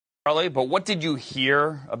Charlie, but what did you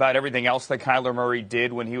hear about everything else that Kyler Murray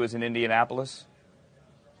did when he was in Indianapolis?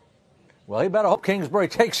 Well, he better hope Kingsbury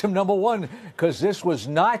takes him number one, because this was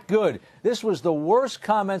not good. This was the worst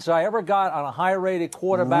comments I ever got on a high-rated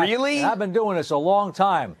quarterback. Really? And I've been doing this a long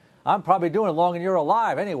time. I'm probably doing it longer than you're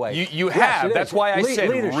alive anyway. You have. Yes, that's why I said,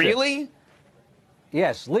 leadership. Really?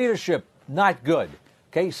 Yes, leadership, not good.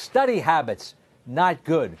 Okay, study habits, not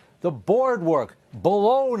good. The board work,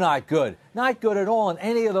 below not good. Not good at all in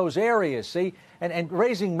any of those areas, see? And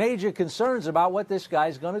raising major concerns about what this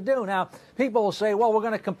guy's going to do. Now, people will say, well, we're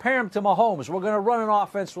going to compare him to Mahomes. We're going to run an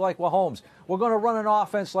offense like Mahomes. We're going to run an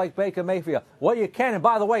offense like Baker Mayfield. Well, you can. And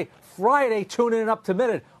by the way, Friday, tune in up to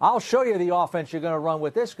minute. I'll show you the offense you're going to run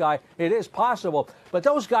with this guy. It is possible. But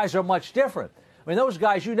those guys are much different. I mean, those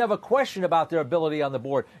guys, you never question about their ability on the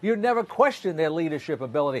board. You never question their leadership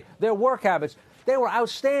ability, their work habits. They were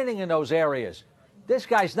outstanding in those areas. This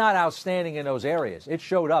guy's not outstanding in those areas. It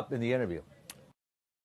showed up in the interview.